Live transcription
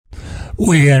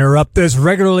We interrupt this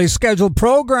regularly scheduled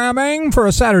programming for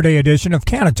a Saturday edition of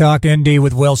Canna Talk ND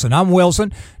with Wilson. I'm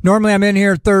Wilson. Normally I'm in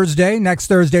here Thursday. Next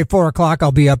Thursday, 4 o'clock,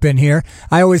 I'll be up in here.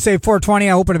 I always say 4:20,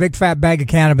 I open a big fat bag of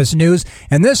cannabis news.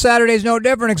 And this Saturday's no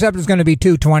different, except it's going to be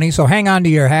 2:20, so hang on to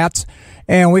your hats.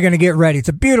 And we're going to get ready. It's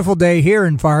a beautiful day here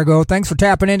in Fargo. Thanks for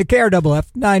tapping into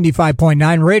KRFF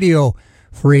 95.9 Radio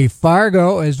Free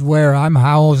Fargo is where I'm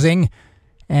housing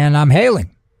and I'm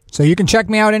hailing. So you can check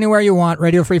me out anywhere you want,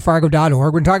 radiofreefargo.org.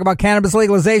 We're going to talk about cannabis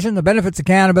legalization, the benefits of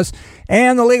cannabis,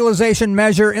 and the legalization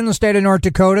measure in the state of North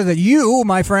Dakota that you,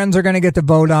 my friends, are going to get to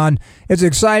vote on. It's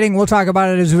exciting. We'll talk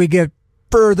about it as we get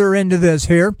further into this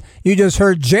here. You just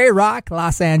heard J-Rock,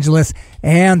 Los Angeles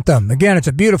Anthem. Again, it's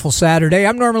a beautiful Saturday.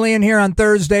 I'm normally in here on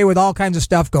Thursday with all kinds of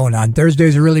stuff going on.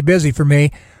 Thursdays are really busy for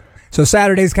me. So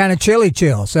Saturday's kind of chilly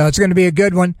chill. So it's going to be a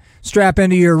good one. Strap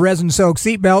into your resin-soaked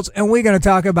seatbelts, and we're going to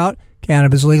talk about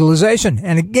cannabis legalization.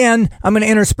 And again, I'm going to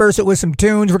intersperse it with some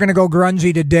tunes. We're going to go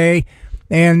grungy today.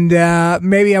 And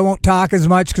maybe I won't talk as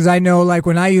much because I know, like,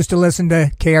 when I used to listen to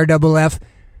KRFF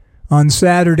on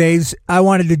Saturdays, I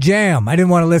wanted to jam. I didn't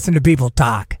want to listen to people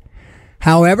talk.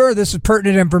 However, this is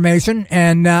pertinent information,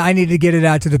 and I need to get it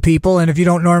out to the people. And if you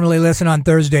don't normally listen on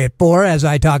Thursday at 4, as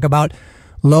I talk about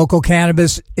local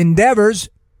cannabis endeavors,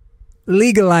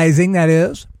 legalizing, that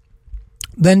is,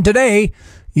 then today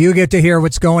you get to hear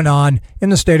what's going on in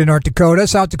the state of North Dakota.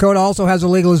 South Dakota also has a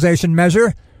legalization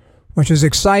measure, which is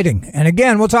exciting. And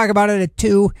again, we'll talk about it at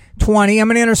 2:20. I'm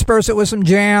going to intersperse it with some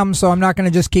jams, so I'm not going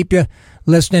to just keep you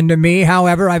listening to me.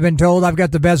 However, I've been told I've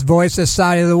got the best voice this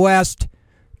side of the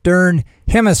Western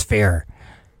Hemisphere.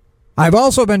 I've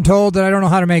also been told that I don't know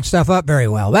how to make stuff up very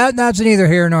well. That's neither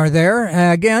here nor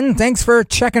there. Again, thanks for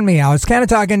checking me out. It's Canna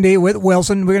Talk ND with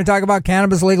Wilson. We're going to talk about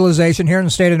cannabis legalization here in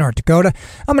the state of North Dakota.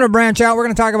 I'm going to branch out. We're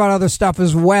going to talk about other stuff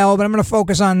as well, but I'm going to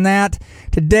focus on that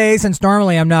today since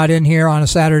normally I'm not in here on a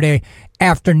Saturday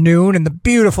afternoon in the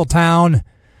beautiful town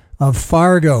of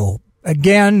Fargo.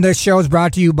 Again, this show is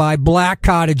brought to you by Black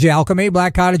Cottage Alchemy.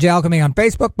 Black Cottage Alchemy on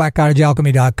Facebook,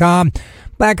 blackcottagealchemy.com.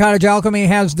 Black Cottage Alchemy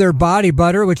has their body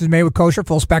butter, which is made with kosher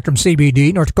full-spectrum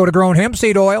CBD, North Dakota-grown hemp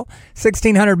seed oil,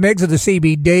 1,600 mgs of the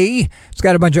CBD. It's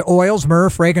got a bunch of oils, myrrh,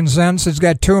 frankincense. It's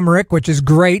got turmeric, which is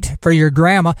great for your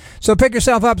grandma. So pick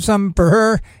yourself up some for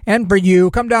her and for you.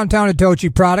 Come downtown to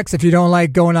Tochi Products if you don't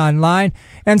like going online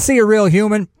and see a real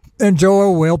human, and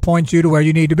Joel will point you to where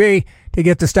you need to be to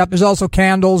get the stuff. There's also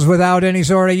candles without any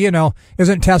sort of,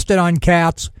 isn't tested on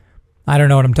cats. I don't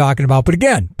know what I'm talking about. But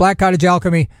again, Black Cottage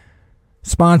Alchemy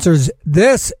sponsors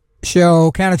this show,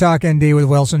 Canna Talk ND with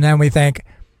Wilson, and we thank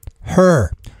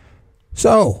her.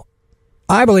 So,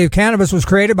 I believe cannabis was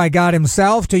created by God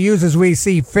himself to use as we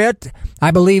see fit.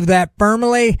 I believe that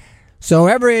firmly. So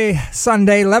every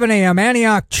Sunday, 11 a.m.,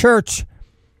 Antioch Church.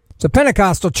 It's a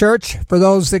Pentecostal church. For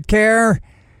those that care,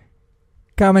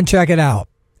 come and check it out.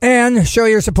 And show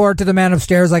your support to the man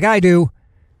upstairs like I do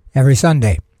every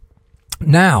Sunday.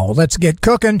 Now, let's get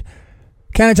cooking.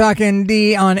 Canna Talk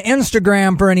ND on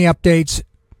Instagram for any updates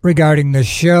regarding the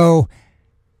show.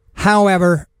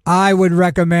 However, I would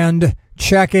recommend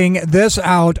checking this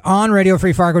out on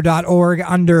radiofreefargo.org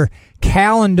under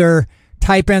calendar.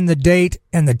 Type in the date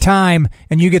and the time,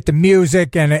 and you get the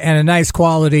music and a nice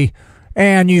quality,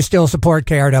 and you still support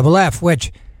KRFF,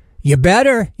 which you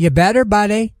better,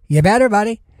 buddy. You better,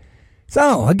 buddy.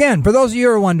 So, again, for those of you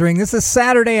who are wondering, this is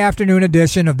Saturday afternoon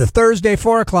edition of the Thursday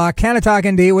 4 o'clock Canna Talk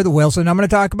ND with Wilson. I'm going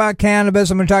to talk about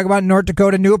cannabis. I'm going to talk about North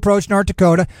Dakota, New Approach North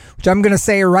Dakota, which I'm going to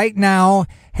say right now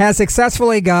has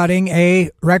successfully gotten a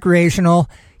recreational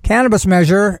cannabis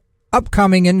measure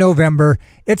upcoming in November.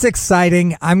 It's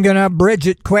exciting. I'm going to bridge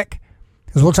it quick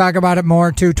because we'll talk about it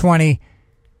more. 220,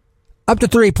 up to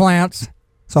 3 plants.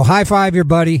 So high five your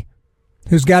buddy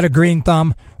who's got a green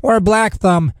thumb or a black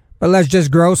thumb. But let's just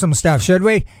grow some stuff, should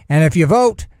we? And if you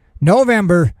vote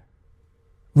November,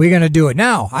 we're going to do it.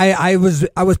 Now, I was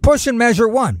pushing Measure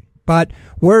 1, but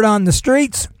word on the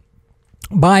streets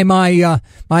by my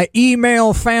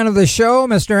email fan of the show,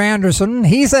 Mr. Anderson,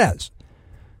 he says,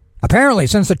 apparently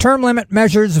since the term limit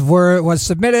measures was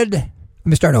submitted, let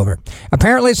me start over.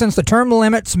 Apparently since the term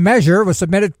limits measure was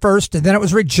submitted first, and then it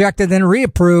was rejected, then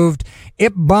reapproved,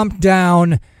 it bumped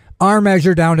down our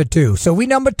measure down to 2. So we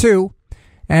number 2.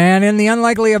 And in the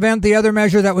unlikely event, the other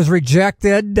measure that was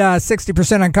rejected,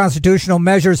 60% unconstitutional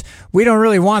measures, we don't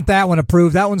really want that one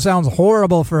approved. That one sounds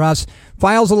horrible for us.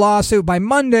 Files a lawsuit by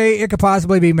Monday. It could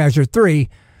possibly be Measure 3,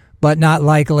 but not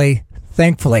likely,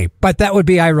 thankfully. But that would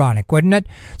be ironic, wouldn't it?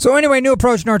 So anyway, New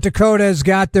Approach North Dakota has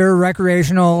got their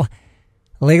recreational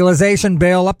legalization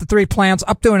bill, up to 3 plants,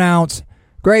 up to an ounce.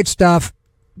 Great stuff.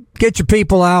 Get your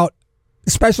people out,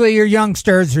 especially your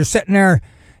youngsters. You're sitting there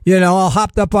all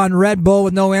hopped up on Red Bull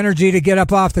with no energy to get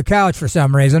up off the couch for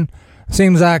some reason.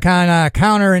 Seems kind of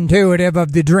counterintuitive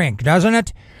of the drink, doesn't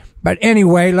it? But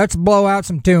anyway, let's blow out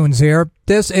some tunes here.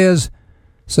 This is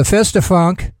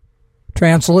Sophistafunk,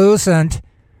 Translucent,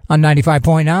 on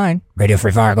 95.9 Radio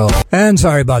Free Fargo. And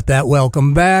sorry about that.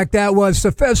 Welcome back. That was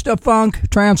Sophistafunk,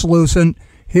 Translucent,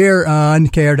 here on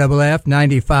KRFF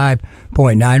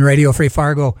 95.9 Radio Free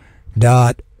Fargo.org.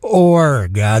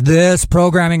 This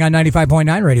programming on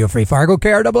 95.9 Radio Free Fargo,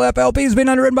 KRFF LP has been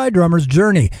underwritten by Drummer's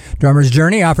Journey. Drummer's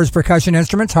Journey offers percussion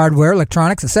instruments, hardware,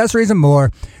 electronics, accessories, and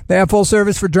more. They have full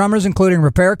service for drummers, including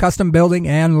repair, custom building,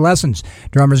 and lessons.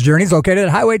 Drummer's Journey is located at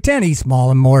Highway 10 East Mall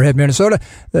in Moorhead, Minnesota.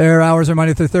 Their hours are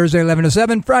Monday through Thursday, 11 to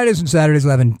 7, Fridays and Saturdays,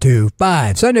 11 to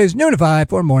 5. Sundays, noon to 5.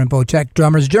 For more info, check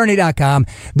drummersjourney.com.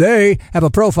 They have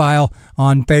a profile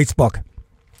on Facebook,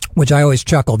 which I always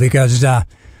chuckle because, of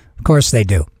course they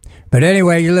do. But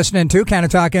anyway, you're listening to Canna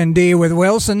Talk ND with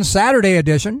Wilson, Saturday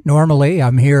edition. Normally,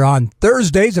 I'm here on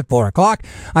Thursdays at 4 o'clock.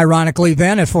 Ironically,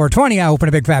 then, at 4:20, I open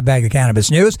a big fat bag of cannabis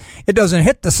news. It doesn't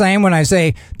hit the same when I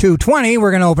say 2:20,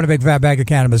 we're going to open a big fat bag of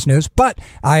cannabis news. But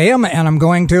we're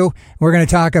going to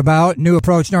talk about New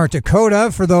Approach North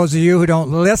Dakota, for those of you who don't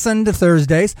listen to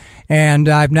Thursdays. And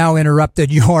I've now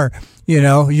interrupted your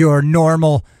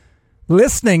normal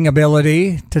listening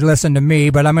ability to listen to me,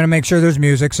 but I'm going to make sure there's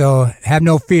music, so have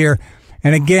no fear.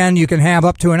 And again, you can have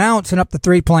up to an ounce and up to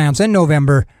 3 plants in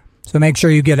November, so make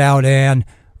sure you get out and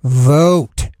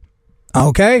vote.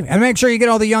 Okay? And make sure you get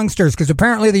all the youngsters, because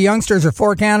apparently the youngsters are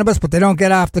for cannabis, but they don't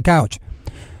get off the couch,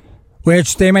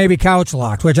 which they may be couch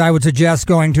locked, which I would suggest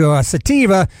going to a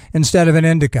sativa instead of an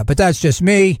indica. But that's just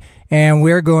me, and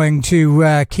we're going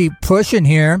to keep pushing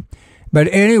here. But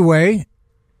anyway,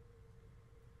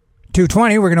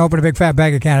 2:20, we're going to open a big fat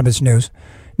bag of cannabis news.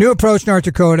 New Approach North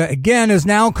Dakota, again, is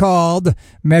now called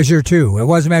Measure 2. It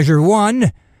was Measure 1,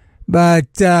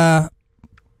 but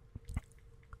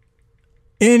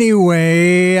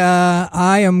anyway,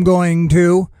 I am going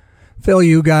to fill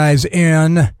you guys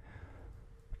in.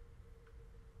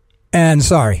 And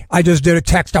sorry, I just did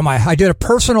I did a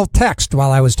personal text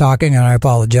while I was talking, and I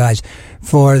apologize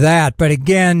for that. But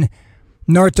again,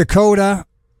 North Dakota,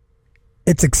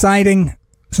 it's exciting.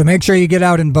 So make sure you get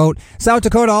out and vote. South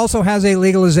Dakota also has a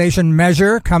legalization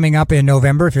measure coming up in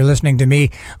November, if you're listening to me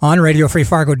on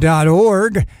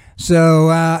radiofreefargo.org. So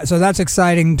that's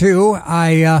exciting too.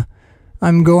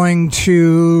 I'm going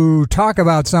to talk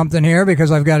about something here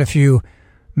because I've got a few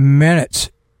minutes.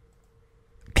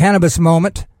 Cannabis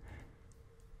moment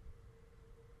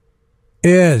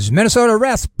is Minnesota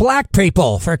arrests black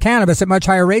people for cannabis at much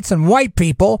higher rates than white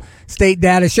people, state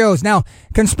data shows. Now,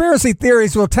 conspiracy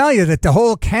theories will tell you that the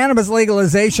whole cannabis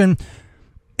legalization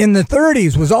in the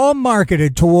 30s was all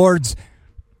marketed towards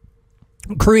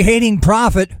creating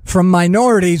profit from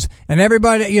minorities, and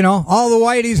everybody, all the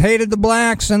whiteys hated the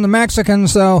blacks and the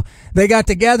Mexicans, so they got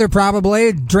together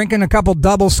probably drinking a couple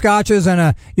double scotches and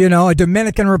a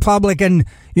Dominican Republican,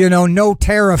 no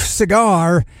tariff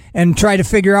cigar, and try to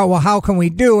figure out, well, how can we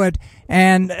do it?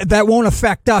 And that won't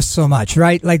affect us so much,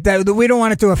 right? Like that, we don't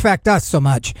want it to affect us so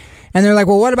much. And they're like,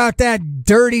 well, what about that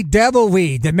dirty devil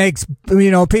weed that makes,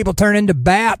 people turn into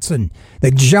bats and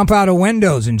they jump out of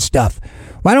windows and stuff?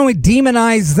 Why don't we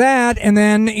demonize that and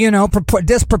then,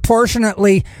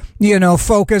 disproportionately,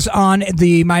 focus on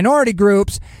the minority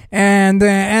groups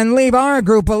and leave our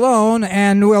group alone,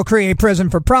 and we'll create prison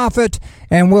for profit,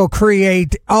 and we'll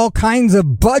create all kinds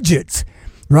of budgets,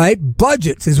 right?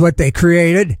 Budgets is what they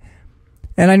created.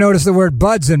 And I noticed the word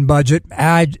buds in budget.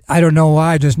 I don't know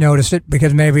why I just noticed it,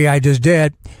 because maybe I just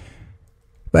did.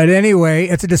 But anyway,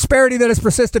 it's a disparity that has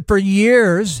persisted for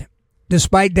years,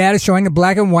 despite data showing that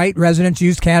black and white residents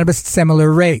use cannabis at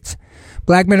similar rates.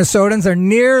 Black Minnesotans are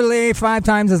nearly 5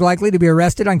 times as likely to be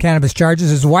arrested on cannabis charges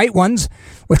as white ones,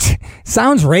 which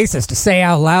sounds racist to say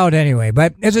out loud anyway,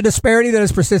 but it's a disparity that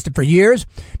has persisted for years,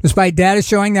 despite data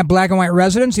showing that black and white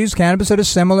residents use cannabis at a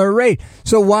similar rate.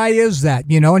 So why is that?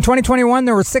 In 2021,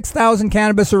 there were 6,000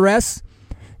 cannabis arrests.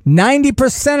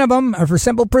 90% of them are for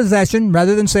simple possession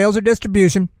rather than sales or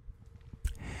distribution.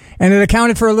 And it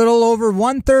accounted for a little over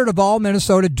 1/3 of all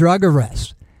Minnesota drug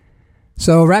arrests.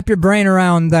 So wrap your brain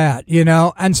around that,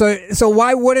 And so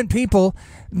why wouldn't people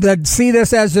that see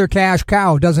this as their cash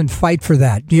cow doesn't fight for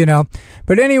that,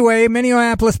 But anyway,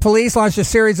 Minneapolis police launched a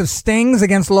series of stings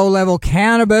against low-level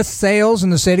cannabis sales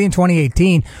in the city in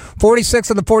 2018.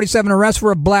 46 of the 47 arrests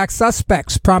were black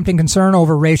suspects, prompting concern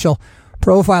over racial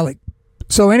profiling.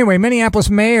 So anyway, Minneapolis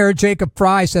Mayor Jacob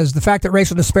Fry says the fact that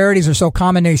racial disparities are so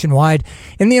common nationwide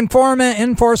in the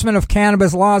enforcement of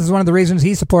cannabis laws is one of the reasons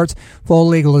he supports full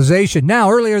legalization.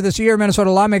 Now, earlier this year,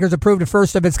 Minnesota lawmakers approved a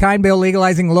first-of-its-kind bill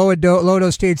legalizing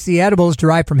low-dose THC edibles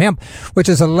derived from hemp, which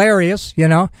is hilarious,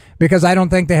 because I don't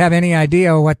think they have any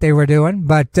idea what they were doing.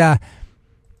 But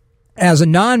as a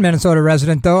non-Minnesota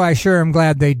resident, though, I sure am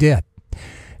glad they did.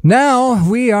 Now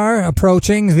we are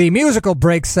approaching the musical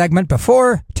break segment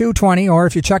before 2:20, or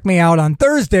if you check me out on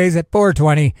Thursdays at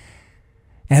 4:20,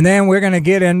 and then we're going to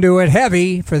get into it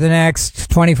heavy for the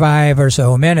next 25 or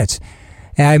so minutes.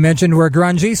 I mentioned we're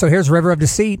grungy, so here's River of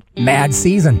Deceit, Mad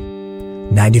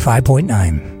Season,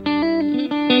 95.9.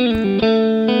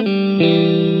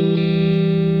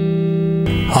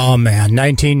 Oh, man,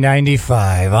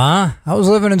 1995, huh? I was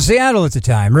living in Seattle at the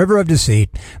time. River of Deceit,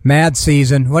 Mad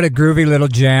Season. What a groovy little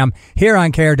jam here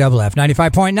on KRFF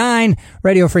 95.9,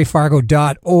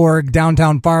 RadioFreeFargo.org.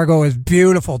 Downtown Fargo is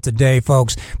beautiful today,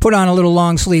 folks. Put on a little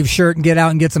long-sleeve shirt and get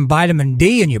out and get some vitamin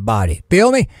D in your body.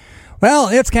 Feel me? Well,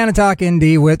 it's Canna Talk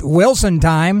Indie with Wilson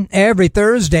time. Every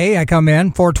Thursday I come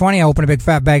in, 4:20, I open a big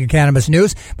fat bag of cannabis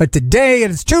news. But today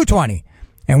it's 2:20.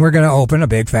 And we're going to open a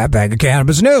big fat bag of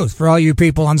cannabis news. For all you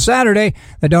people on Saturday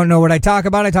that don't know what I talk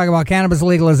about cannabis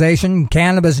legalization,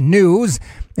 cannabis news,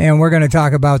 and we're going to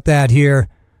talk about that here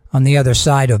on the other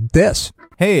side of this.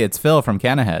 Hey, it's Phil from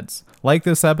Cannaheads. Like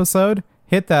this episode?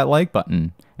 Hit that like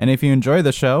button. And if you enjoy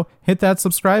the show, hit that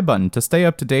subscribe button to stay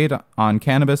up to date on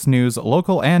cannabis news,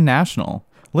 local and national.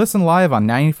 Listen live on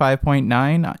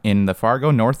 95.9 in the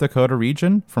Fargo, North Dakota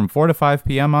region from 4 to 5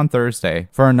 p.m. on Thursday.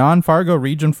 For our non-Fargo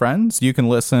region friends, you can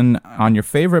listen on your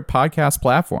favorite podcast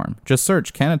platform. Just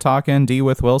search Canna Talk ND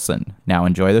with Wilson. Now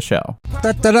enjoy the show.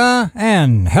 Da-da-da,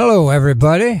 and hello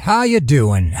everybody. How you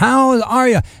doing? How are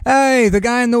you? Hey, the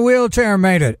guy in the wheelchair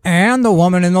made it, and the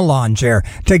woman in the lawn chair.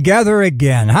 Together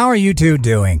again. How are you two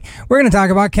doing? We're going to talk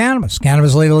about cannabis.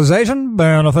 Cannabis legalization,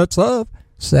 benefits of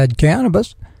said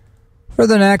cannabis. For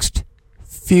the next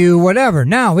few whatever.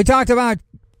 Now, we talked about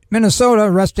Minnesota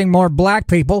arresting more black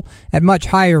people at much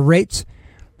higher rates.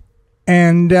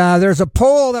 And there's a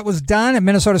poll that was done at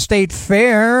Minnesota State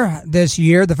Fair this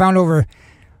year that found over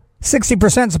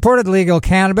 60% supported legal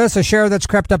cannabis, a share that's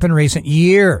crept up in recent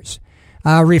years.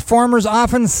 Reformers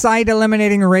often cite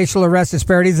eliminating racial arrest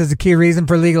disparities as a key reason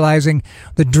for legalizing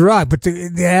the drug, but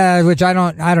which I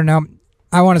don't know.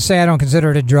 I want to say I don't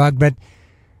consider it a drug, but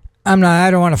I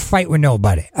don't want to fight with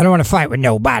nobody. I don't want to fight with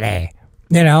nobody.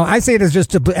 I see it as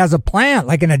just as a plant,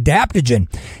 like an adaptogen.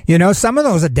 Some of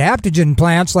those adaptogen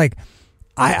plants, like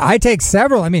I take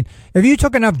several. I mean, if you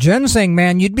took enough ginseng,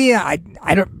 man, you'd be, I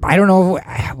don't know.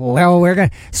 Well, we're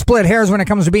going to split hairs when it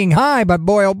comes to being high, but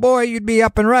boy, oh boy, you'd be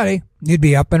up and ready. You'd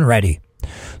be up and ready.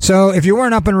 So if you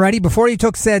weren't up and ready before you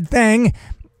took said thing,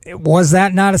 was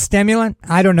that not a stimulant?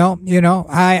 I don't know.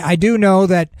 I do know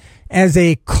that as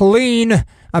a clean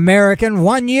American,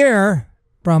 1 year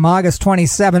from August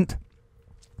 27th,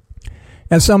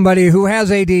 as somebody who has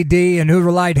ADD and who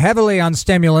relied heavily on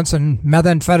stimulants and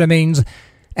methamphetamines,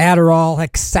 Adderall,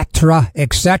 etc.,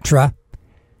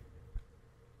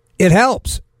 it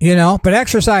helps, but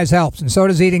exercise helps, and so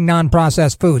does eating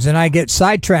non-processed foods. And I get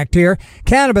sidetracked here.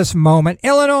 Cannabis moment.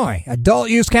 Illinois, adult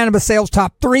use cannabis sales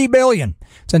top $3 billion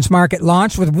since market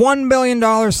launched, with $1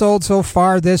 billion sold so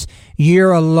far this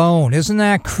year alone. Isn't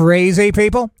that crazy,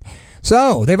 people?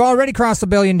 So they've already crossed the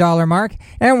 $1 billion mark,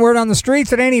 and word on the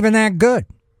streets, it ain't even that good.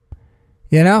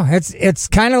 It's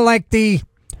kind of like the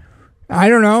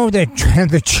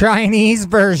Chinese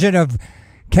version of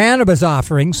cannabis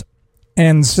offerings.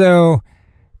 And so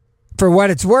for what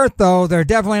it's worth, though, they're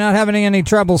definitely not having any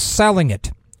trouble selling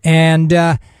it.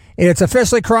 And it's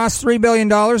officially crossed $3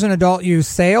 billion in adult use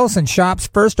sales, and shops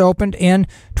first opened in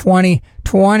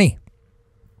 2020.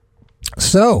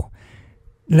 So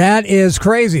that is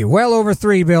crazy. Well over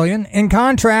 $3 billion. In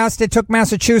contrast, it took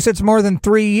Massachusetts more than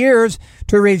 3 years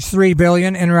to reach $3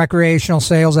 billion in recreational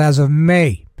sales as of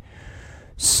May.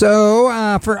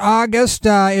 So for August,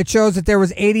 it shows that there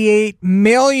was $88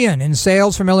 million in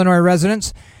sales from Illinois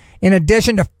residents, in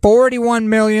addition to $41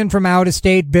 million from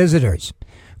out-of-state visitors.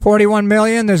 41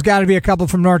 million, there's got to be a couple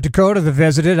from North Dakota that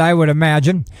visited, I would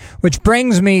imagine, which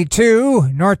brings me to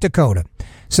North Dakota.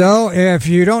 So if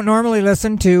you don't normally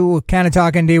listen to Canna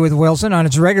Talk ND with Wilson on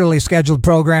its regularly scheduled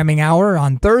programming hour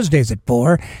on Thursdays at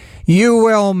 4,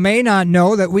 you may not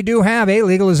know that we do have a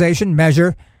legalization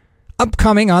measure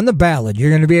upcoming on the ballot. You're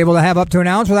going to be able to have up to an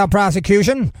ounce without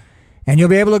prosecution, and you'll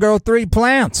be able to grow 3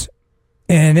 plants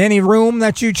in any room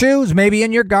that you choose, maybe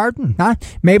in your garden,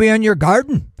 Maybe in your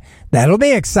garden. That'll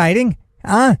be exciting,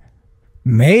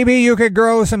 Maybe you could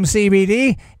grow some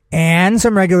CBD and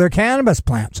some regular cannabis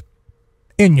plants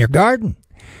in your garden.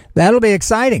 That'll be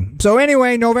exciting. So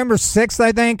anyway, November 6th,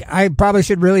 I think, I probably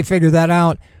should really figure that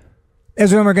out,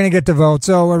 is when we're going to get to vote.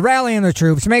 So we're rallying the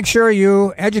troops. Make sure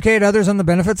you educate others on the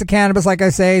benefits of cannabis, like I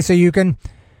say, so you can,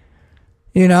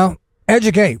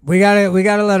 educate. We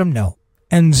gotta let them know.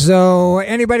 And so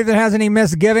anybody that has any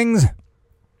misgivings,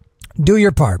 do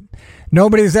your part.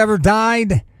 Nobody's ever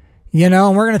died,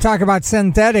 and we're going to talk about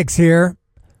synthetics here.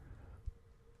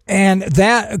 And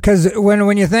that, because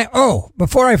when you think,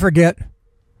 before I forget,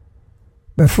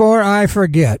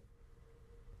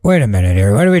 wait a minute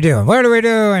here. What are we doing? What are we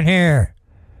doing here?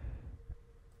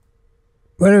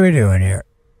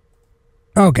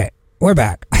 Okay, we're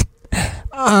back.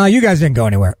 You guys didn't go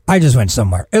anywhere. I just went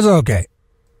somewhere. It's okay.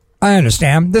 I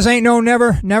understand. This ain't no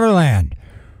Neverland.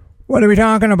 What are we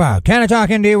talking about? Can I Talk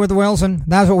India with Wilson?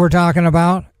 That's what we're talking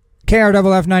about.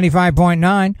 KRFF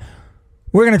 95.9.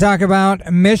 We're going to talk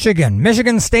about Michigan.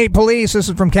 Michigan State Police. This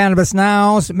is from Cannabis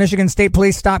Now. Michigan State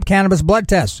Police stopped cannabis blood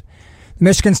tests. The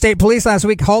Michigan State Police last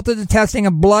week halted the testing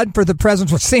of blood for the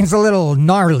presence, which seems a little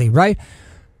gnarly, right?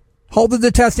 Halted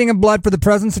the testing of blood for the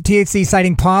presence of THC,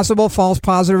 citing possible false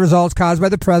positive results caused by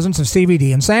the presence of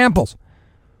CBD in samples.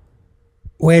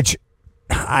 Which,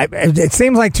 it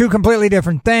seems like two completely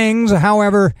different things.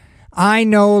 However, I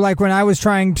know, like when I was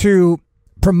trying to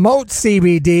promote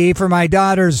CBD for my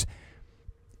daughter's,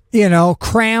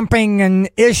 cramping and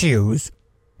issues,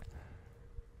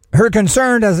 her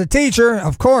concern as a teacher,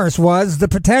 of course, was the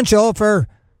potential for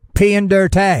peeing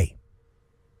dirty,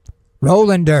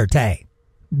 rolling dirty,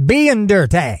 being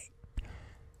dirty.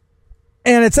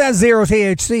 And it says 0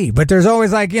 THC, but there's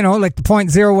always like the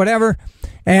 0.0 whatever.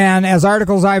 And as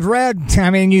articles I've read,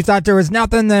 you thought there was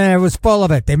nothing, then it was full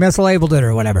of it. They mislabeled it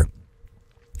or whatever.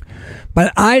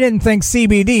 But I didn't think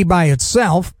CBD by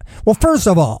itself. Well, first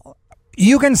of all,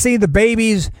 you can see the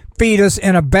baby's fetus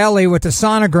in a belly with the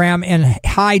sonogram in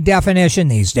high definition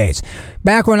these days.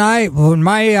 Back when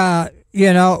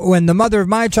the mother of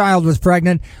my child was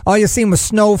pregnant, all you seen was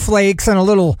snowflakes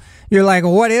and you're like,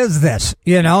 what is this?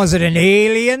 Is it an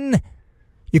alien?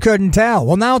 You couldn't tell.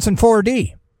 Well, now it's in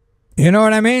 4D. You know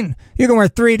what I mean? You can wear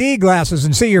 3D glasses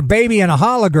and see your baby in a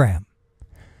hologram.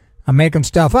 I'm making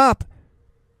stuff up,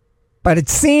 but it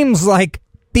seems like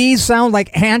these sound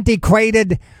like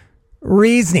antiquated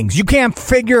reasonings. You can't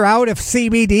figure out if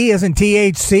CBD isn't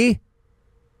THC.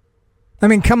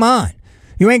 Come on.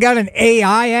 You ain't got an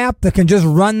AI app that can just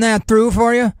run that through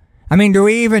for you? Do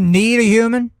we even need a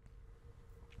human?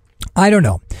 I don't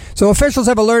know. So officials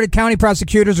have alerted county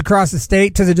prosecutors across the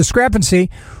state to the discrepancy.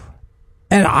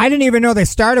 And I didn't even know they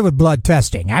started with blood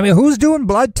testing. Who's doing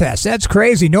blood tests? That's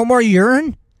crazy. No more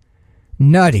urine?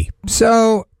 Nutty.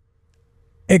 So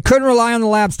it couldn't rely on the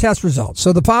lab's test results.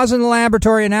 So the pause in the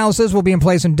laboratory analysis will be in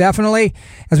place indefinitely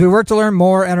as we work to learn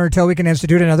more and until we can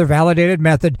institute another validated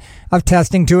method of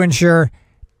testing to ensure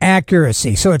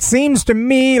accuracy. So it seems to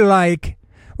me like,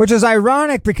 which is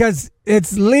ironic because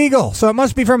it's legal. So it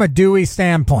must be from a Dewey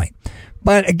standpoint.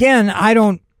 But again, I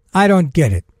don't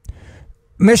get it.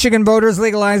 Michigan voters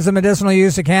legalized the medicinal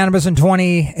use of cannabis in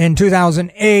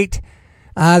 2008.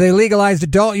 They legalized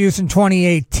adult use in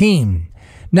 2018.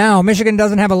 Now, Michigan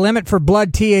doesn't have a limit for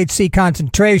blood THC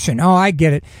concentration. Oh, I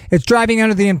get it. It's driving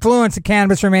under the influence of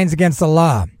cannabis remains against the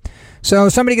law. So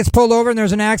somebody gets pulled over and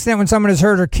there's an accident when someone is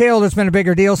hurt or killed. It's been a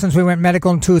bigger deal since we went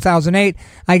medical in 2008.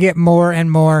 I get more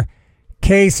and more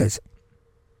cases.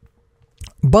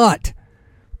 But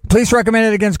police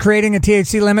recommended against creating a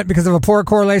THC limit because of a poor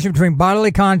correlation between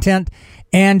bodily content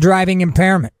and driving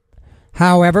impairment.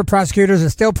 However, prosecutors are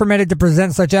still permitted to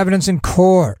present such evidence in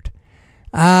court.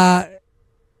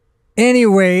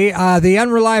 Anyway, the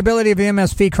unreliability of the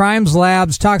MSP Crimes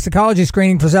Lab's toxicology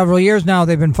screening for several years now,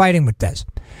 they've been fighting with this.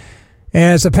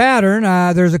 As a pattern,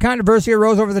 there's a controversy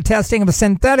arose over the testing of a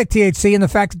synthetic THC and the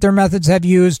fact that their methods have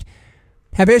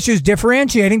issues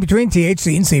differentiating between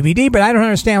THC and CBD, but I don't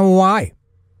understand why.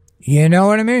 You know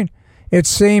what I mean? It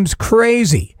seems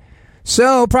crazy.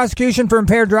 So, prosecution for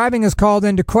impaired driving is called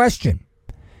into question.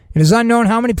 It is unknown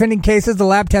how many pending cases the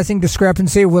lab testing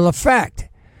discrepancy will affect.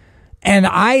 And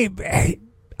I've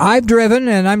driven,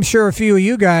 and I'm sure a few of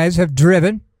you guys have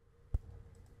driven,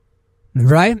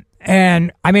 right?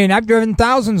 And I've driven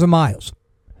thousands of miles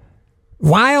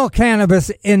while cannabis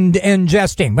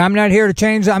ingesting. I'm here to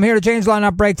change the law,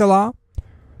 not break the law.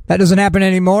 That doesn't happen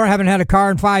anymore. I haven't had a car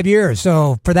in 5 years.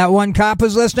 So for that one cop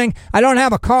who's listening, I don't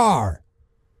have a car.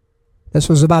 This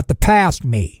was about the past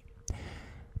me.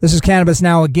 This is Cannabis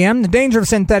Now again. The danger of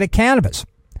synthetic cannabis.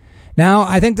 Now,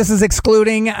 I think this is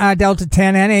excluding Delta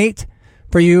 10 and 8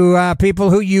 for you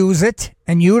people who use it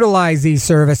and utilize these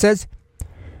services.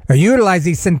 or utilize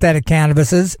these synthetic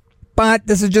cannabises, but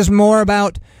this is just more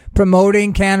about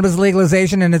promoting cannabis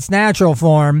legalization in its natural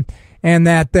form, and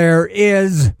that there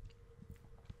is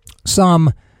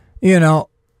some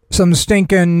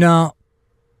stinking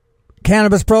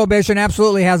cannabis prohibition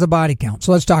absolutely has a body count.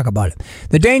 So let's talk about it.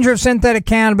 The danger of synthetic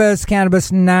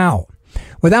cannabis now.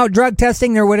 Without drug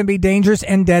testing, there wouldn't be dangerous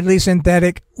and deadly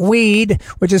synthetic weed,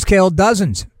 which has killed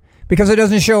dozens, because it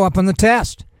doesn't show up on the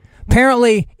test.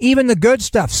 Apparently, even the good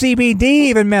stuff, CBD,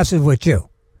 even messes with you.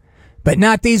 But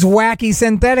not these wacky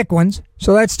synthetic ones.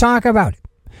 So let's talk about it.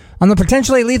 On the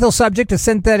potentially lethal subject of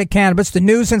synthetic cannabis, the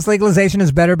news since legalization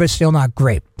is better, but still not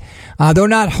great. Though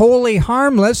not wholly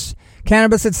harmless,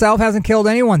 cannabis itself hasn't killed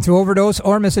anyone through overdose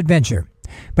or misadventure.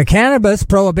 But cannabis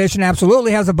prohibition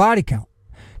absolutely has a body count.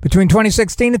 Between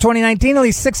 2016 and 2019, at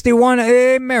least 61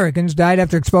 Americans died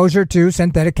after exposure to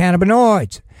synthetic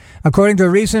cannabinoids, according to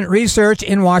recent research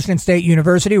in Washington State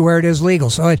University, where it is legal.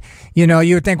 So,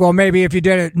 you would think, well, maybe if you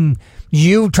did it in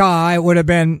Utah, it would have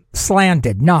been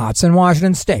slanted. No, it's in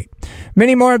Washington State.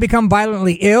 Many more have become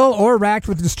violently ill or racked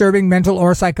with disturbing mental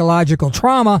or psychological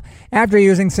trauma after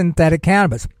using synthetic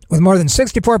cannabis, with more than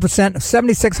 64% of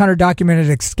 7,600 documented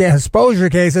exposure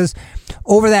cases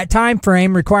over that time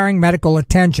frame requiring medical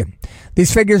attention.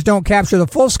 These figures don't capture the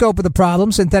full scope of the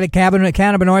problem. Synthetic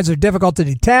cannabinoids are difficult to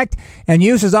detect, and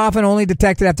use is often only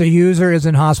detected after the user is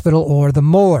in hospital or the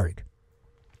morgue.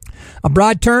 A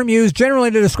broad term used generally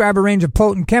to describe a range of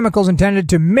potent chemicals intended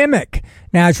to mimic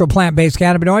natural plant-based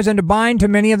cannabinoids and to bind to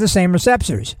many of the same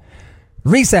receptors,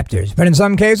 but in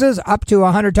some cases up to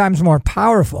 100 times more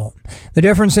powerful. The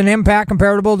difference in impact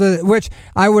comparable to which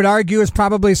I would argue is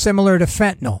probably similar to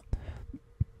fentanyl.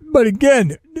 But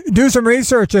again, do some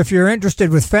research if you're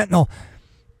interested with fentanyl.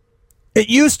 It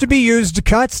used to be used to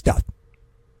cut stuff,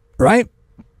 right?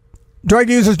 Drug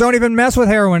users don't even mess with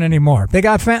heroin anymore. They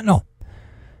got fentanyl.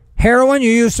 Heroin, you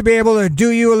used to be able to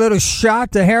do you a little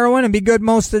shot to heroin and be good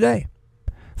most of the day.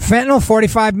 Fentanyl,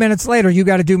 45 minutes later, you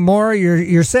got to do more,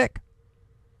 you're sick.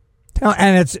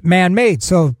 And it's man-made,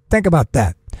 so think about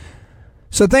that.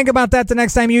 So think about that the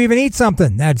next time you even eat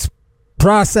something that's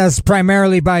processed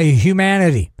primarily by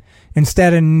humanity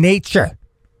instead of nature.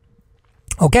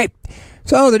 Okay,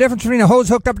 so the difference between a hose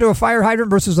hooked up to a fire hydrant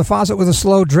versus a faucet with a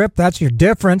slow drip, that's your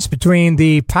difference between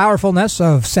the powerfulness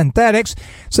of synthetics.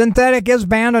 Synthetic is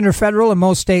banned under federal and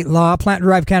most state law.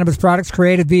 Plant-derived cannabis products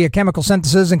created via chemical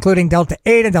synthesis, including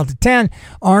Delta-8 and Delta-10,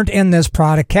 aren't in this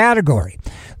product category.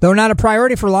 Though not a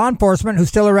priority for law enforcement, who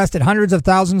still arrested hundreds of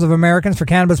thousands of Americans for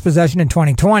cannabis possession in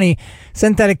 2020,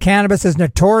 synthetic cannabis is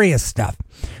notorious stuff.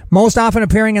 Most often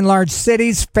appearing in large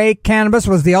cities, fake cannabis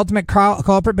was the ultimate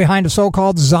culprit behind a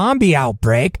so-called zombie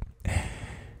outbreak.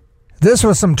 This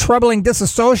was some troubling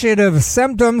dissociative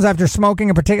symptoms after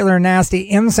smoking a particular nasty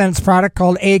incense product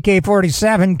called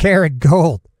AK-47 Karat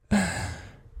Gold.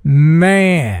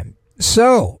 Man.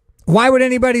 So, why would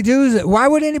anybody do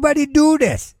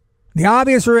this? The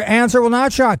obvious answer will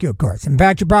not shock you, of course. In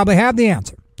fact, you probably have the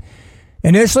answer.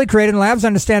 Initially created in labs to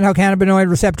understand how cannabinoid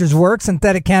receptors work,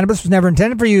 synthetic cannabis was never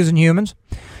intended for use in humans.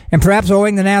 And perhaps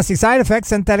owing the nasty side effects,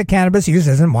 synthetic cannabis use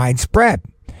isn't widespread.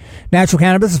 Natural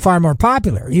cannabis is far more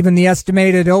popular. Even the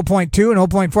estimated 0.2 and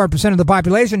 0.4% of the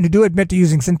population who do admit to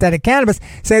using synthetic cannabis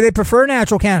say they prefer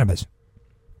natural cannabis.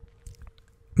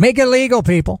 Make it legal,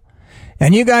 people.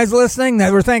 And you guys listening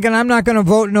that were thinking, I'm not going to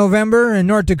vote in November in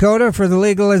North Dakota for the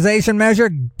legalization measure,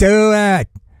 do it.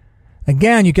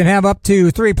 Again, you can have up to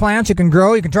 3 plants you can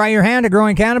grow. You can try your hand at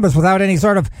growing cannabis without any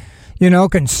sort of,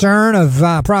 concern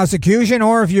of prosecution.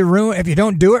 Or if you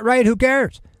don't do it right, who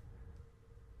cares?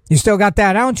 You still got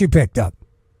that ounce you picked up,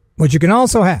 which you can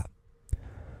also have.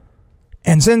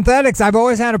 And synthetics, I've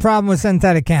always had a problem with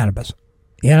synthetic cannabis.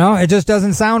 It just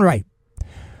doesn't sound right.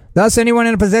 Thus, anyone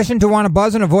in a position to want to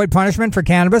buzz and avoid punishment for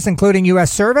cannabis, including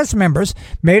U.S. service members,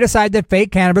 may decide that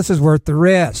fake cannabis is worth the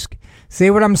risk. See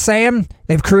what I'm saying?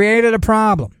 They've created a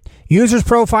problem. Users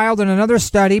profiled in another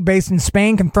study based in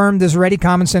Spain confirmed this ready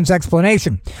common sense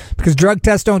explanation. Because drug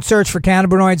tests don't search for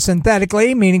cannabinoids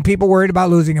synthetically, meaning people worried about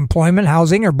losing employment,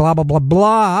 housing, or blah, blah, blah,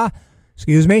 blah.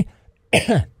 Excuse me.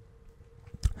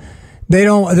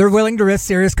 They're willing to risk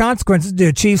serious consequences to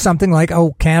achieve something like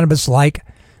cannabis-like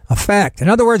effect. In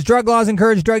other words, drug laws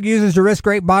encourage drug users to risk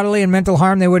great bodily and mental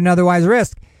harm they wouldn't otherwise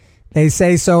risk. They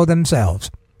say so themselves.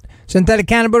 Synthetic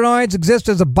cannabinoids exist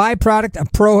as a byproduct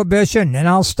of prohibition, and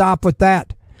I'll stop with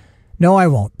that. No, I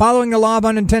won't. Following the law of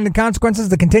unintended consequences,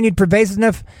 the continued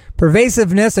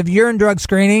pervasiveness of urine drug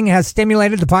screening has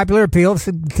stimulated the popular appeal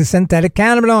to synthetic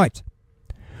cannabinoids.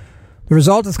 The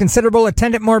result is considerable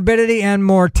attendant morbidity and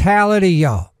mortality,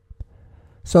 y'all.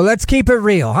 So let's keep it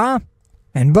real, huh?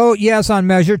 And vote yes on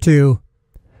Measure 2.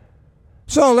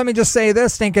 So let me just say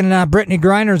this, thinking Brittany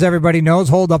Griner, as everybody knows,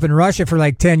 holed up in Russia for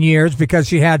like 10 years because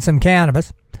she had some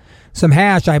cannabis, some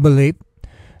hash, I believe.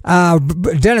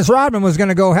 Dennis Rodman was going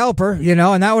to go help her,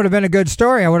 and that would have been a good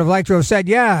story. I would have liked to have said,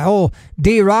 yeah,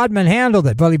 D. Rodman handled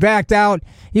it. Well, he backed out.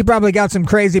 He probably got some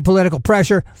crazy political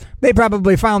pressure. They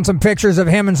probably found some pictures of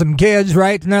him and some kids,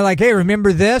 right? And they're like, hey,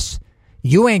 remember this?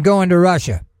 You ain't going to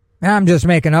Russia. I'm just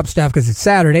making up stuff because it's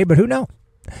Saturday, but who knows?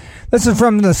 This is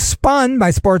from The Spun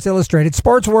by Sports Illustrated.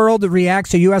 Sports World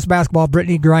reacts to U.S. basketball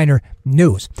Brittany Griner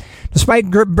news. Despite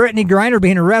Brittany Griner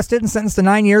being arrested and sentenced to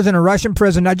 9 years in a Russian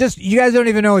prison. Now, you guys don't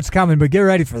even know it's coming, but get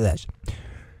ready for this.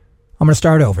 I'm going to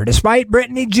start over. Despite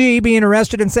Brittany G being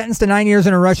arrested and sentenced to 9 years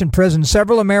in a Russian prison,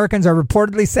 several Americans are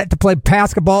reportedly set to play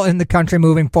basketball in the country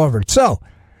moving forward. So,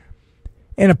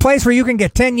 in a place where you can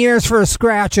get 10 years for a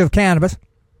scratch of cannabis,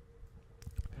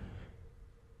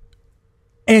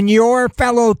 and your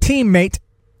fellow teammate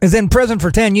is in prison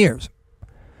for 10 years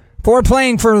for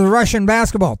playing for the Russian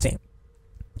basketball team,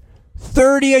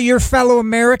 30 of your fellow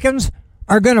Americans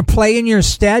are going to play in your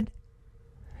stead.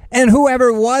 And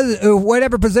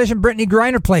whatever position Brittany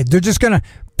Griner played, they're just going to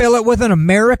fill it with an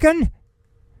American?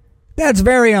 That's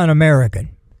very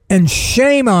un-American. And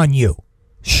shame on you.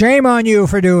 Shame on you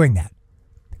for doing that.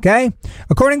 Okay?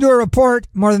 According to a report,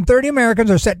 more than 30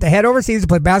 Americans are set to head overseas to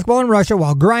play basketball in Russia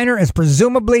while Griner is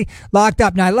presumably locked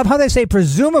up. Now, I love how they say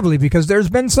presumably because there's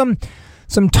been some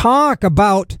talk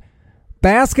about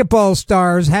basketball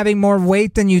stars having more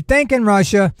weight than you think in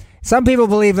Russia. Some people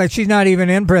believe that she's not even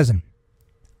in prison.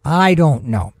 I don't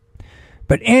know.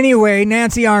 But anyway,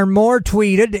 Nancy R. Moore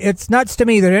tweeted, "It's nuts to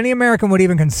me that any American would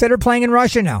even consider playing in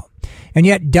Russia now. And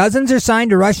yet dozens are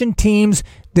signed to Russian teams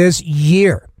this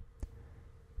year.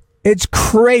 It's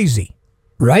crazy,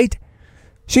 right?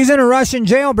 She's in a Russian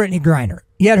jail, Brittany Griner.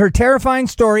 Yet her terrifying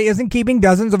story isn't keeping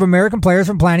dozens of American players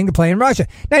from planning to play in Russia."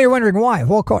 Now you're wondering why.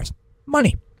 Well, of course,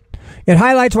 money. It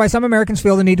highlights why some Americans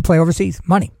feel the need to play overseas.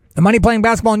 Money. The money playing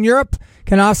basketball in Europe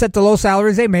can offset the low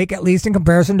salaries they make, at least in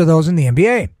comparison to those in the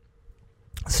NBA.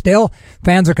 Still,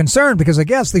 fans are concerned because I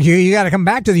guess you got to come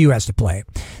back to the U.S. to play.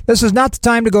 This is not the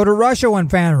time to go to Russia, one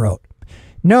fan wrote.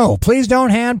 No, please don't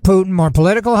hand Putin more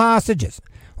political hostages.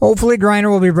 Hopefully Griner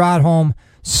will be brought home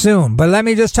soon. But let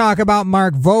me just talk about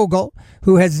Mark Vogel,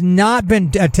 who has not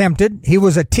been attempted. He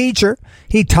was a teacher.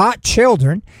 He taught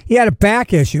children. He had a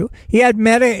back issue. He had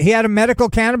a medical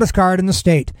cannabis card in the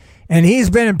state. And he's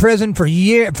been in prison for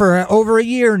over a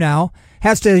year now.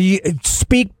 Has to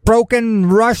speak broken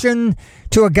Russian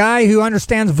to a guy who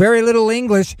understands very little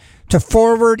English to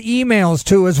forward emails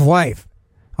to his wife.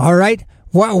 All right?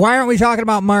 Why aren't we talking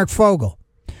about Mark Vogel?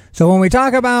 So when we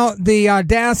talk about the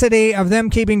audacity of them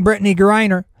keeping Brittany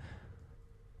Griner,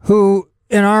 who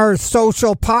in our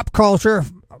social pop culture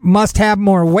must have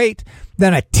more weight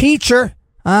than a teacher,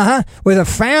 with a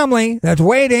family that's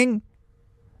waiting,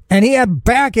 and he had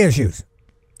back issues.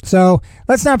 So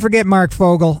let's not forget Mark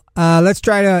Vogel. Let's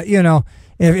try to,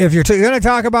 if you're going to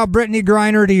talk about Brittany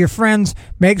Griner to your friends,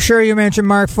 make sure you mention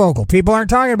Mark Vogel. People aren't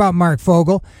talking about Mark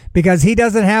Vogel because he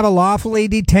doesn't have a lawfully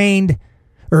detained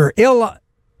or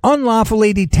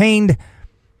unlawfully detained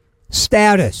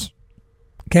status.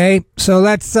 Okay, so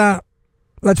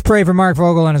let's pray for Mark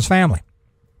Vogel and his family.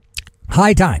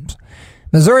 High times.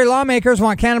 Missouri lawmakers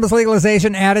want cannabis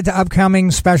legalization added to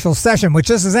upcoming special session, which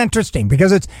this is interesting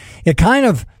because it kind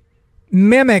of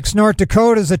mimics North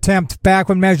Dakota's attempt back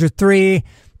when Measure 3,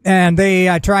 and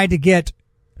they tried to get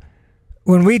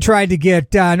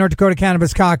North Dakota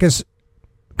Cannabis Caucus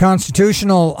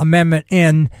constitutional amendment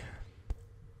in.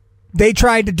 They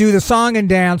tried to do the song and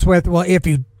dance with, well,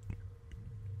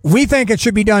 we think it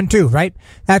should be done too, right?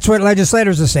 That's what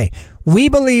legislators will say. We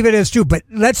believe it is too, but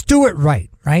let's do it right?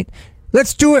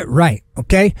 Let's do it right,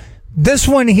 okay? This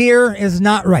one here is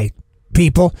not right,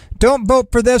 people. Don't vote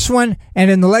for this one,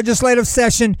 and in the legislative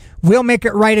session, we'll make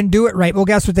it right and do it right. Well,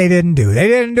 guess what they didn't do? They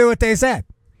didn't do what they said.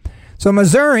 So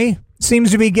Missouri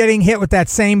seems to be getting hit with that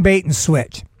same bait and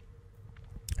switch.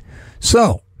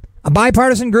 So, a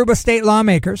bipartisan group of state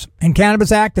lawmakers and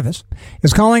cannabis activists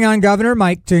is calling on Governor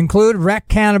Mike to include rec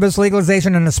cannabis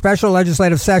legalization in a special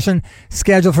legislative session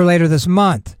scheduled for later this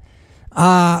month.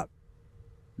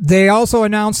 They also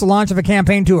announced the launch of a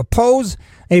campaign to oppose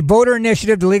a voter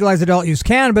initiative to legalize adult use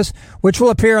cannabis, which will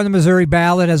appear on the Missouri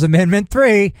ballot as Amendment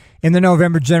 3 in the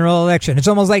November general election. It's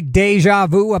almost like deja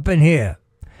vu up in here.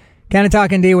 Kind of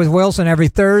Talking D with Wilson every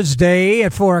Thursday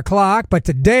at 4 o'clock, but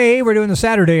today we're doing the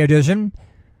Saturday edition.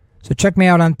 So check me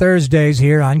out on Thursdays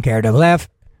here on KRWF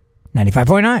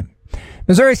 95.9.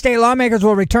 Missouri state lawmakers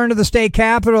will return to the state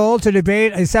capitol to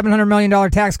debate a $700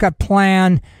 million tax cut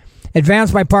plan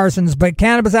advanced by Parsons, but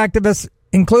cannabis activists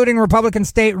including Republican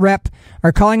state rep,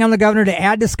 are calling on the governor to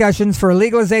add discussions for a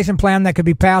legalization plan that could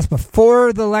be passed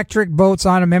before the electric votes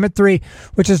on Amendment 3,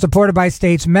 which is supported by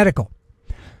states medical.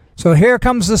 So here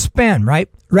comes the spin, right?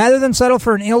 Rather than settle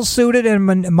for an ill-suited and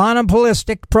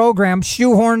monopolistic program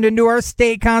shoehorned into our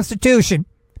state constitution,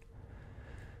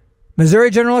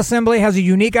 Missouri General Assembly has a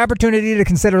unique opportunity to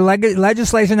consider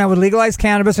legislation that would legalize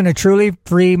cannabis in a truly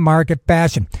free market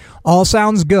fashion. All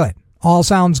sounds good. All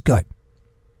sounds good.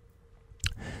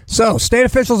 So, state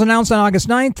officials announced on August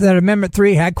 9th that Amendment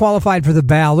 3 had qualified for the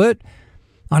ballot.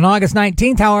 On August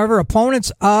 19th, however, opponents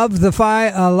of the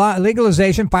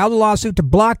legalization filed a lawsuit to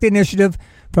block the initiative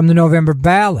from the November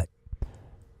ballot.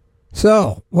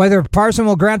 So, whether Parson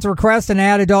will grant the request and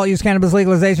add adult use cannabis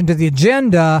legalization to the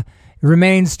agenda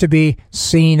remains to be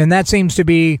seen, and that seems to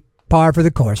be par for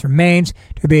the course. Remains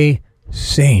to be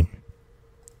seen.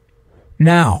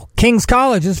 Now, King's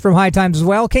College is from High Times as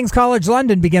well. King's College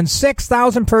London begins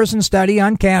 6,000-person study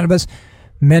on cannabis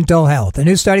mental health. A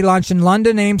new study launched in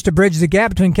London aims to bridge the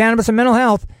gap between cannabis and mental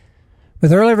health,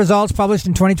 with early results published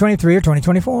in 2023 or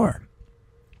 2024.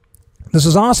 This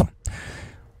is awesome.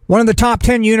 One of the top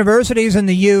 10 universities in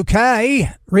the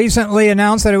UK recently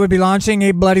announced that it would be launching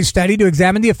a bloody study to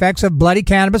examine the effects of bloody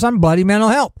cannabis on bloody mental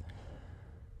health.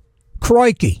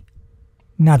 Crikey.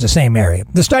 Not the same area.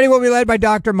 The study will be led by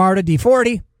Dr. Marta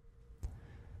DeForti.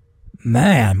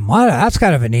 Man, that's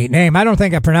kind of a neat name. I don't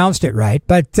think I pronounced it right,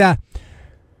 but a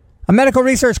medical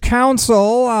research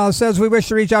council says we wish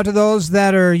to reach out to those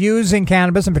that are using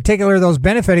cannabis, in particular those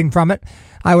benefiting from it.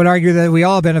 I would argue that we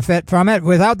all benefit from it.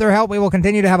 Without their help, we will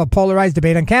continue to have a polarized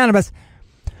debate on cannabis,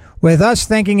 with us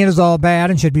thinking it is all bad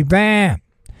and should be banned.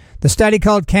 The study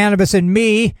called Cannabis and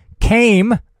Me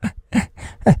came.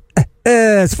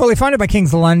 It's fully funded by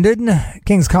King's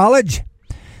College.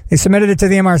 They submitted it to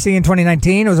the MRC in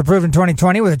 2019. It was approved in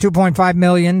 2020 with a $2.5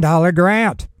 million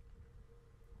grant.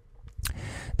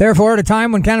 Therefore, at a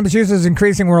time when cannabis use is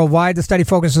increasing worldwide, the study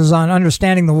focuses on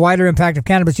understanding the wider impact of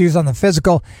cannabis use on the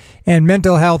physical and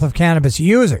mental health of cannabis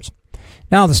users.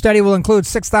 Now, the study will include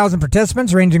 6,000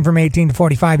 participants ranging from 18 to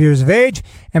 45 years of age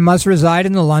and must reside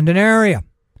in the London area.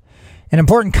 An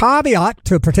important caveat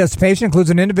to participation includes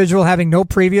an individual having no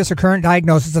previous or current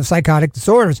diagnosis of psychotic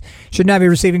disorders should not be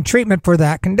receiving treatment for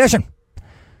that condition.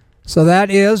 So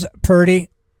that is pretty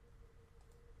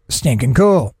stinking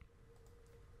cool.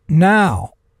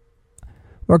 Now,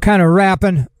 we're kind of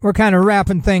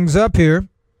wrapping things up here.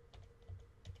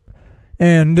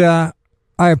 And I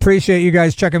appreciate you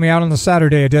guys checking me out on the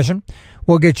Saturday edition.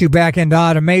 We'll get you back into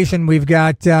automation. We've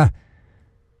got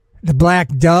the Black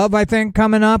Dove, I think,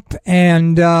 coming up.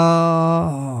 And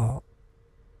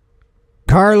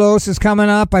Carlos is coming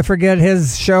up. I forget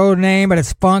his show name, but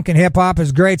it's funk and hip-hop.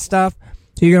 It's great stuff.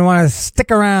 So you're going to want to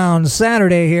stick around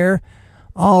Saturday here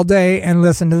all day and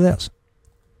listen to this.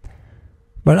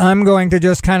 But I'm going to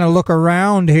just kind of look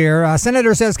around here.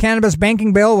 Senator says cannabis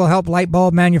banking bill will help light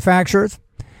bulb manufacturers.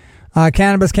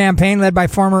 Cannabis campaign led by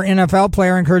former NFL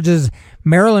player encourages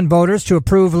Maryland voters to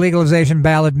approve legalization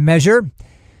ballot measure.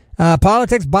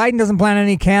 Politics, Biden doesn't plan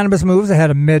any cannabis moves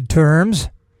ahead of midterms.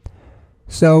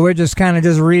 So we're just kind of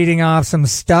just reading off some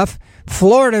stuff.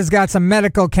 Florida's got some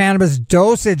medical cannabis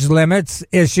dosage limits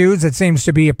issues. It seems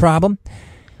to be a problem.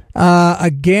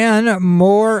 Again,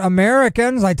 more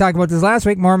Americans, I talked about this last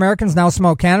week, more Americans now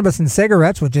smoke cannabis and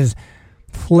cigarettes, which is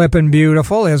flippin'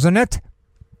 beautiful, isn't it?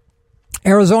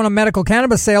 Arizona medical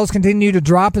cannabis sales continue to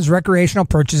drop as recreational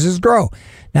purchases grow.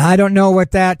 Now, I don't know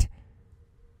what that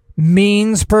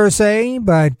means per se,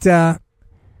 but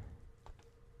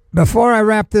before I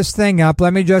wrap this thing up,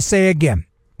 let me just say again,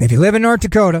 if you live in North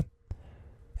Dakota,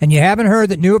 and you haven't heard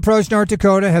that New Approach North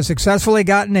Dakota has successfully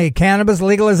gotten a cannabis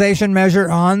legalization measure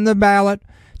on the ballot.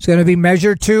 It's going to be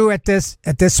measure 2 at this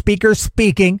speaker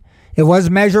speaking. It was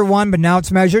measure 1, but now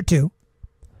it's measure 2.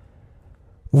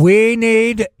 We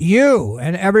need you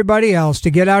and everybody else to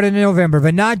get out in November,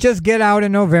 but not just get out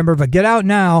in November, but get out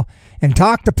now and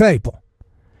talk to people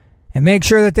and make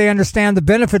sure that they understand the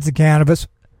benefits of cannabis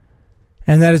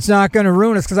and that it's not going to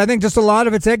ruin us, because I think just a lot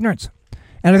of it's ignorance.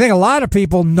 And I think a lot of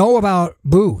people know about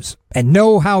booze and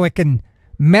know how it can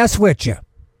mess with you.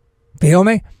 Feel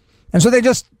me? And so they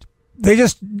just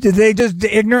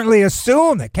ignorantly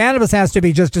assume that cannabis has to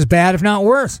be just as bad, if not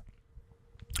worse.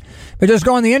 But just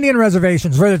go on the Indian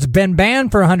reservations where it's been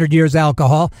banned for 100 years,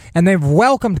 alcohol, and they've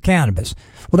welcomed cannabis.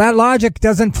 Well, that logic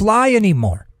doesn't fly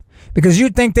anymore, because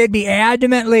you'd think they'd be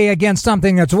adamantly against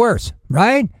something that's worse,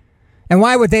 right? And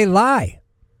why would they lie?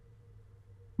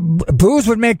 Booze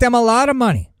would make them a lot of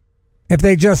money if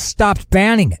they just stopped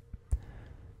banning it.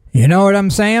 You know what I'm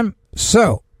saying?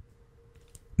 So,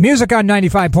 music on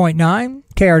 95.9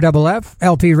 KRFF,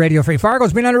 LP Radio Free Fargo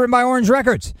has been underwritten by Orange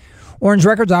Records. Orange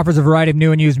Records offers a variety of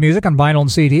new and used music on vinyl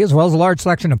and CD, as well as a large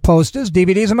selection of posters,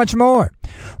 DVDs, and much more.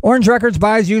 Orange Records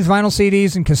buys used vinyl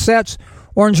CDs and cassettes.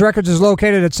 Orange Records is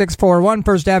located at 641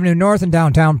 First Avenue North in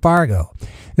downtown Fargo.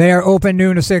 They are open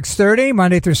noon to 6:30,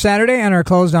 Monday through Saturday, and are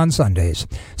closed on Sundays.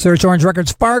 Search Orange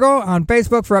Records Fargo on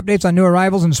Facebook for updates on new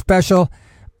arrivals and special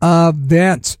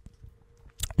events.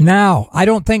 Now, I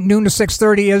don't think noon to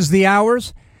 6:30 is the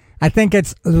hours. I think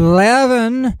it's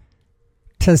 11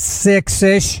 to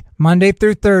 6-ish, Monday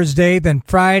through Thursday. Then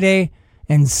Friday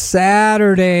and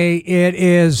Saturday, it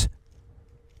is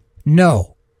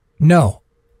no.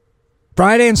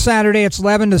 Friday and Saturday, it's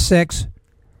 11 to 6.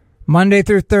 Monday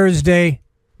through Thursday,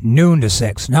 noon to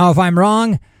 6. Now, if I'm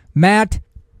wrong, Matt,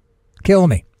 kill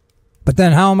me. But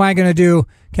then how am I going to do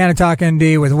Canna Talk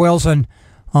ND with Wilson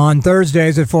on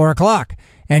Thursdays at 4 o'clock?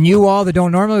 And you all that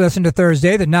don't normally listen to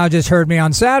Thursday that now just heard me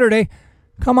on Saturday,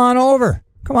 come on over.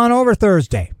 Come on over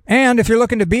Thursday. And if you're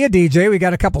looking to be a DJ, we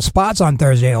got a couple spots on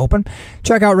Thursday open.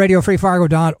 Check out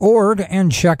radiofreefargo.org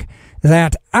and check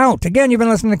that out. Again, you've been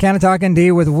listening to Canna Talk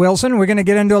ND with Wilson. We're going to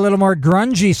get into a little more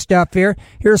grungy stuff here.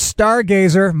 Here's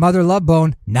Stargazer, Mother Love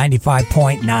Bone,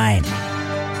 95.9.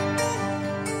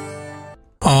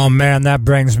 Oh, man, that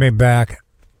brings me back.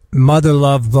 Mother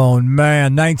Love Bone,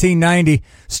 man, 1990,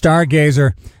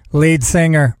 Stargazer, lead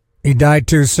singer. He died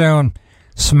too soon.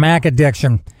 Smack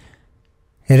addiction.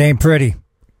 It ain't pretty.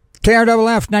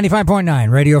 KRFF 95.9,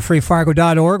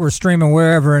 radiofreefargo.org. We're streaming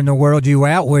wherever in the world you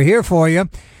at. We're here for you.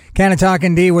 Canna Talk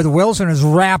ND with Wilson is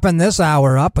wrapping this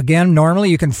hour up. Again, normally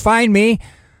you can find me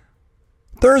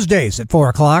Thursdays at 4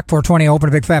 o'clock, 420, open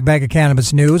a big fat bag of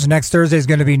cannabis news. Next Thursday is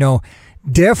going to be no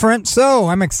different. So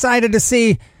I'm excited to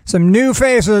see some new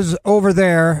faces over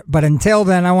there. But until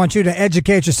then, I want you to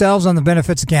educate yourselves on the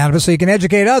benefits of cannabis so you can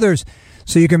educate others,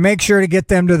 so you can make sure to get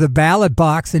them to the ballot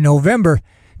box in November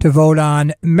to vote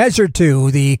on Measure 2,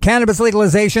 the cannabis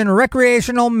legalization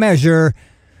recreational measure,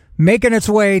 making its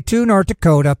way to North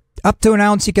Dakota. Up to an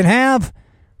ounce you can have,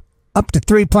 up to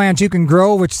 3 plants you can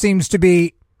grow, which seems to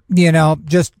be,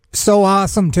 just so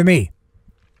awesome to me.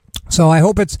 So I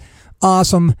hope it's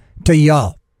awesome to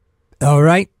y'all. All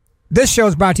right. This show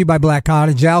is brought to you by Black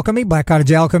Cottage Alchemy,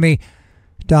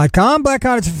 blackcottagecalchemy.com, Black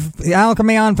Cottage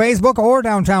Alchemy on Facebook, or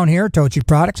downtown here, Tochi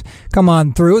Products. Come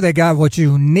on through. They got what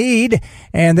you need,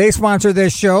 and they sponsor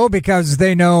this show because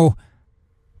they know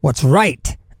what's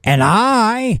right. And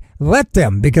I let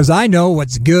them because I know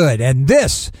what's good. And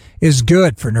this is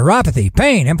good for neuropathy,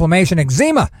 pain, inflammation,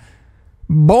 eczema,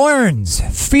 burns,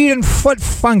 feet and foot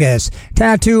fungus,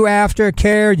 tattoo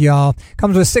aftercare, y'all.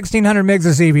 Comes with 1,600 mgs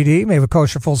of CBD, made with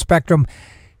kosher full spectrum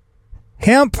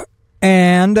hemp,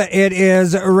 and it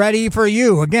is ready for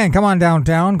you. Again, come on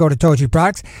downtown, go to Tochi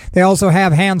Products. They also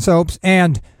have hand soaps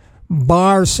and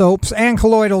bar soaps and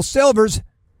colloidal silvers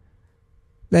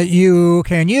that you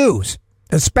can use,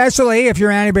 especially if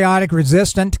you're antibiotic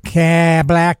resistant.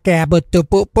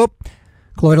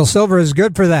 Colloidal silver is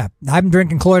good for that. I'm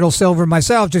drinking colloidal silver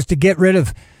myself just to get rid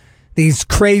of these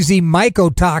crazy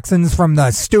mycotoxins from the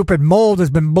stupid mold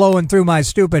that's been blowing through my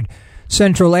stupid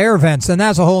central air vents. And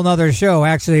that's a whole nother show.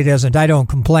 Actually, it isn't. I don't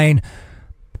complain.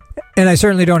 And I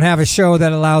certainly don't have a show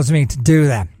that allows me to do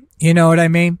that. You know what I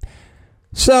mean?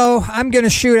 So I'm going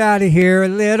to shoot out of here a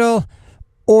little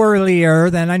earlier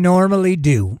than I normally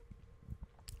do,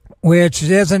 which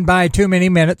isn't by too many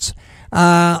minutes.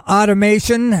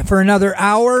 Automation for another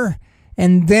hour,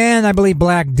 and then I believe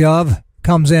Black Dove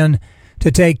comes in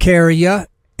to take care of you.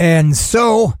 And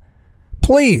so,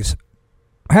 please,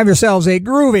 have yourselves a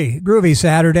groovy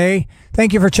Saturday.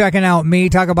 Thank you for checking out me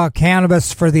talk about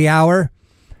cannabis for the hour.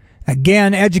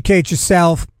 Again, educate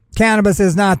yourself. Cannabis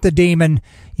is not the demon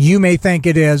you may think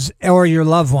it is, or your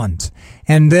loved ones.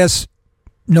 And this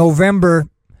November,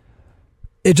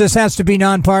 it just has to be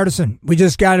nonpartisan. We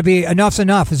just got to be, enough's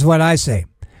enough is what I say.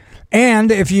 And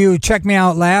if you checked me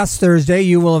out last Thursday,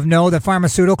 you will have known that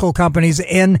pharmaceutical companies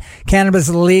in cannabis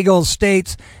legal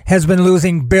states has been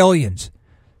losing billions.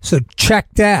 So check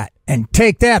that and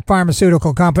take that,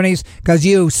 pharmaceutical companies, because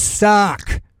you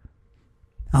suck.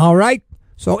 All right?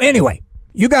 So anyway,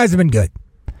 you guys have been good.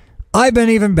 I've been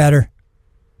even better.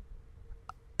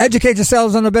 Educate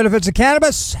yourselves on the benefits of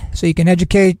cannabis so you can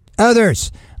educate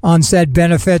others on said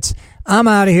benefits. I'm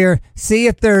out of here. See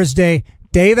you Thursday.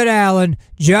 David Allen,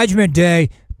 Judgment Day.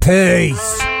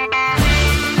 Peace.